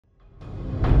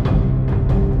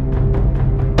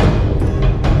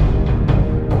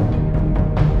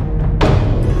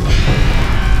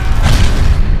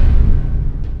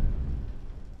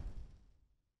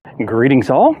Greetings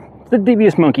all, the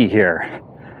Devious Monkey here.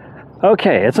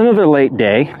 Okay, it's another late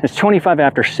day. It's 25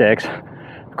 after 6.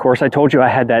 Of course, I told you I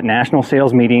had that national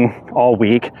sales meeting all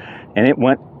week, and it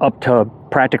went up to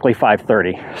practically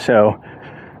 5:30. So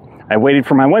I waited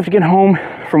for my wife to get home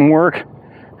from work,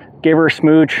 gave her a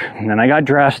smooch, and then I got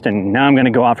dressed, and now I'm gonna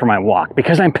go out for my walk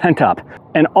because I'm pent up.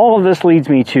 And all of this leads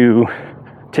me to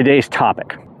today's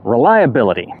topic,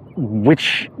 reliability,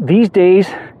 which these days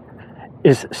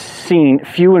is seen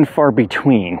few and far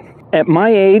between. At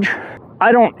my age,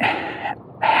 I don't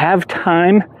have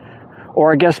time,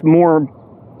 or I guess more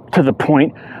to the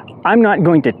point, I'm not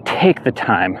going to take the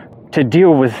time to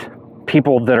deal with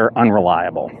people that are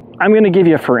unreliable. I'm going to give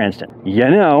you, for instance, you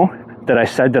know that I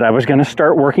said that I was going to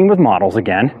start working with models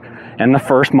again, and the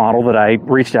first model that I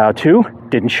reached out to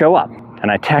didn't show up.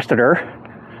 And I texted her.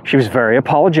 She was very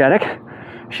apologetic.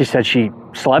 She said she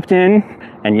slept in,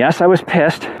 and yes, I was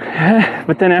pissed.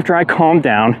 But then after I calmed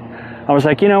down, I was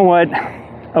like, you know what?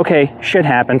 Okay, shit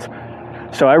happens.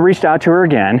 So I reached out to her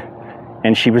again,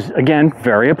 and she was, again,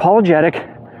 very apologetic,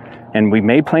 and we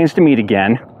made plans to meet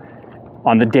again.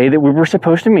 On the day that we were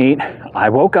supposed to meet, I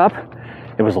woke up,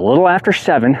 it was a little after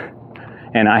 7,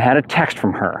 and I had a text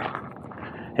from her.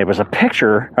 It was a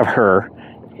picture of her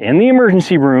in the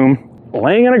emergency room,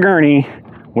 laying on a gurney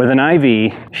with an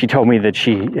IV. She told me that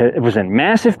she was in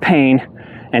massive pain,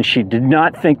 and she did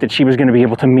not think that she was going to be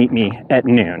able to meet me at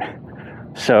noon.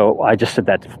 So I just said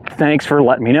that, thanks for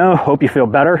letting me know, hope you feel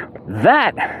better.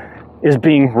 That is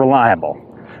being reliable.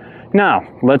 Now,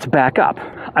 let's back up.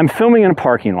 I'm filming in a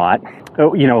parking lot.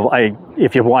 Oh, you know,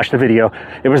 if you watch the video,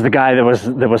 it was the guy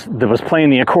that was playing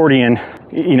the accordion,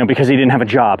 you know, because he didn't have a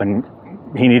job and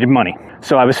he needed money.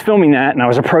 So I was filming that, and I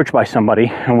was approached by somebody,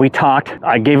 and we talked.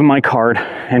 I gave him my card,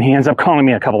 and he ends up calling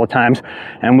me a couple of times,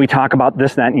 and we talk about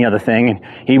this, that, and the other thing. And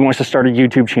he wants to start a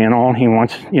YouTube channel, and he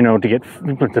wants, you know,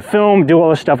 to film, do all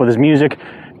this stuff with his music.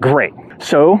 Great.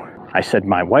 So I said,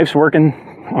 my wife's working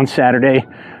on Saturday.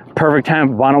 Perfect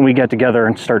time. Why don't we get together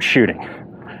and start shooting?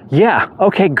 Yeah.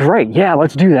 Okay. Great. Yeah.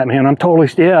 Let's do that, man. I'm totally.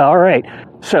 Yeah. All right.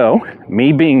 So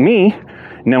me being me,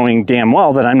 knowing damn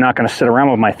well that I'm not going to sit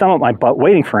around with my thumb up my butt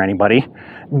waiting for anybody,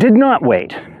 did not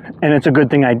wait. And it's a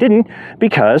good thing I didn't,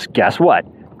 because guess what?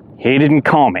 He didn't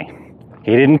call me.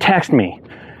 He didn't text me.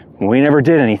 We never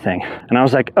did anything. And I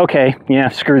was like, okay, yeah,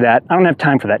 screw that. I don't have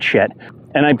time for that shit.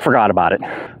 And I forgot about it.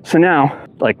 So now,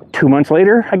 like 2 months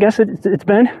later, I guess it's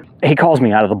been, he calls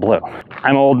me out of the blue.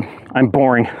 I'm old, I'm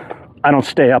boring, I don't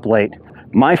stay up late.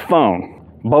 My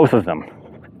phone, both of them,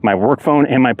 my work phone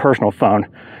and my personal phone,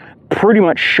 pretty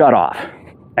much shut off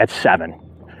at 7.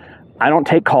 I don't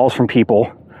take calls from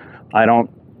people. I don't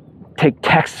take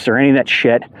texts or any of that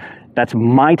shit. That's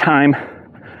my time.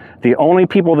 The only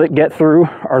people that get through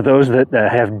are those that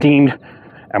have deemed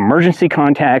emergency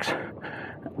contacts.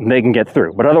 They can get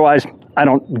through, but otherwise I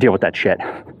don't deal with that shit.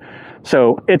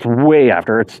 So it's way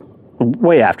after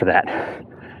that,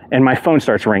 and my phone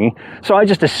starts ringing. So I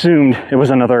just assumed it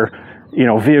was another, you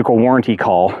know, vehicle warranty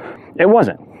call. It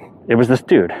wasn't. It was this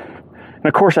dude. And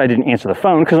of course I didn't answer the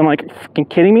phone, because I'm like, fucking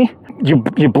kidding me?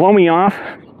 You blow me off.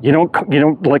 You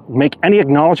don't like make any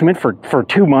acknowledgement for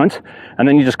 2 months, and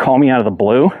then you just call me out of the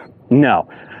blue? No,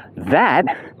 that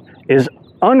is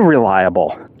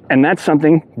unreliable. And that's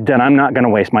something that I'm not going to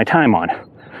waste my time on.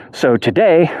 So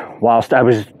today, whilst I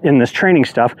was in this training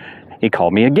stuff, he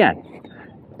called me again.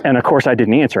 And of course I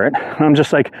didn't answer it. I'm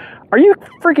just like, are you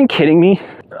freaking kidding me?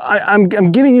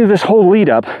 I'm giving you this whole lead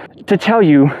up to tell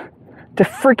you to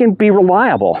freaking be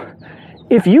reliable.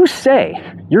 If you say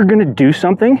you're going to do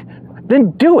something,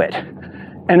 then do it.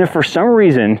 And if for some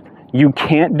reason you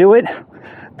can't do it,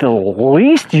 the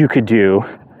least you could do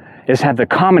is have the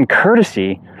common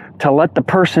courtesy to let the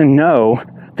person know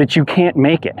that you can't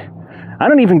make it. I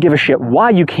don't even give a shit why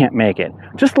you can't make it.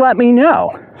 Just let me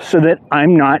know, so that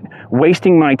I'm not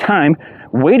wasting my time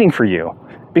waiting for you,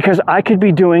 because I could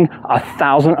be doing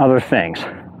 1,000 other things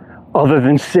other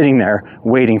than sitting there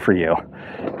waiting for you.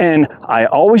 And I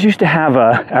always used to have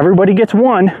everybody gets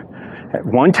one. At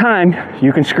one time,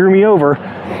 you can screw me over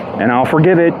and I'll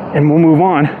forgive it and we'll move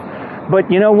on.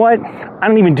 But you know what? I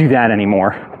don't even do that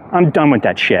anymore. I'm done with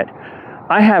that shit.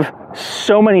 I have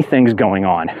so many things going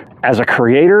on as a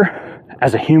creator,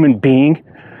 as a human being,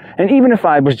 and even if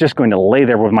I was just going to lay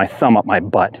there with my thumb up my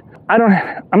butt,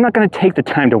 I'm not going to take the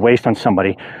time to waste on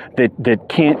somebody that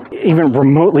can't even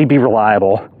remotely be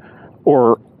reliable,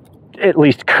 or at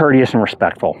least courteous and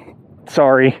respectful.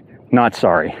 Sorry, not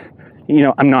sorry. You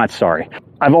know, I'm not sorry.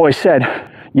 I've always said,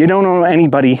 you don't owe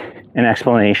anybody an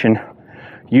explanation.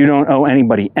 You don't owe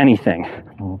anybody anything.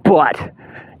 But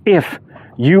if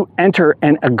you enter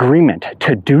an agreement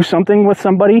to do something with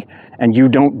somebody and you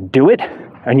don't do it,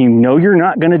 and you know you're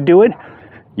not going to do it,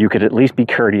 you could at least be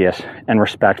courteous and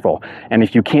respectful. And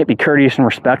if you can't be courteous and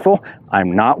respectful,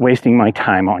 I'm not wasting my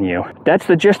time on you. That's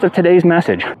the gist of today's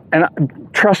message. And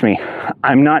trust me,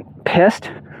 I'm not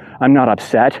pissed. I'm not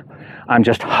upset. I'm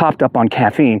just hopped up on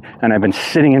caffeine, and I've been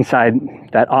sitting inside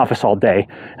that office all day,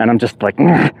 and I'm just like,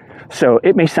 so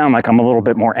it may sound like I'm a little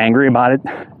bit more angry about it,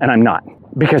 and I'm not,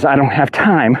 because I don't have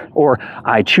time, or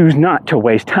I choose not to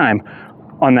waste time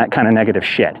on that kind of negative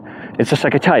shit. It's just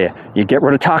like I tell you, you get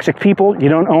rid of toxic people, you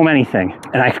don't owe them anything.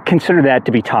 And I consider that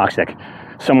to be toxic.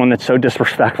 Someone that's so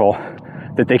disrespectful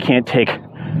that they can't take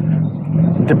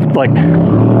like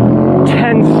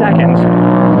 10 seconds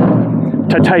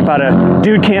to type out a,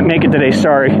 dude can't make it today,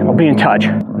 sorry, I'll be in touch.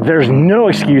 There's no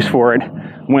excuse for it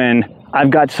when I've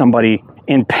got somebody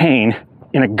in pain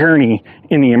in a gurney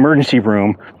in the emergency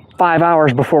room 5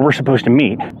 hours before we're supposed to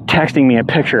meet, texting me a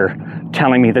picture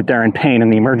telling me that they're in pain in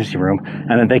the emergency room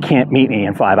and that they can't meet me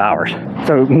in 5 hours.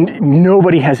 So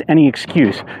nobody has any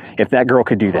excuse if that girl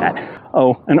could do that.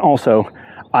 Oh, and also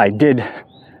I did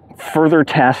further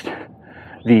test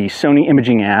the Sony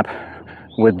imaging app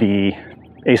with the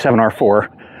A7R IV.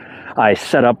 I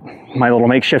set up my little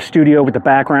makeshift studio with the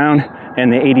background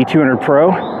and the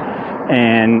AD200Pro,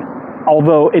 and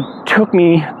although it took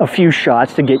me a few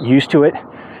shots to get used to it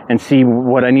and see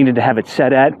what I needed to have it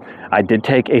set at, I did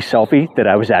take a selfie that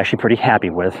I was actually pretty happy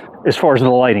with as far as the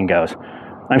lighting goes.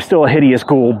 I'm still a hideous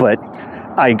ghoul, but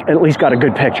I at least got a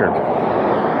good picture.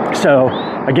 So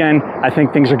again, I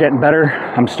think things are getting better.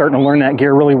 I'm starting to learn that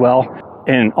gear really well,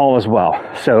 and all is well.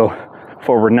 So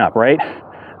forward and up, right?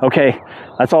 Okay,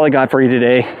 that's all I got for you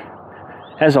today.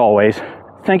 As always,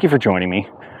 thank you for joining me.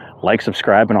 Like,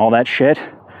 subscribe, and all that shit.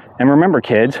 And remember,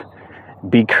 kids,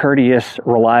 be courteous,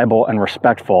 reliable, and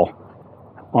respectful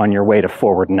on your way to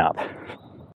forward and up.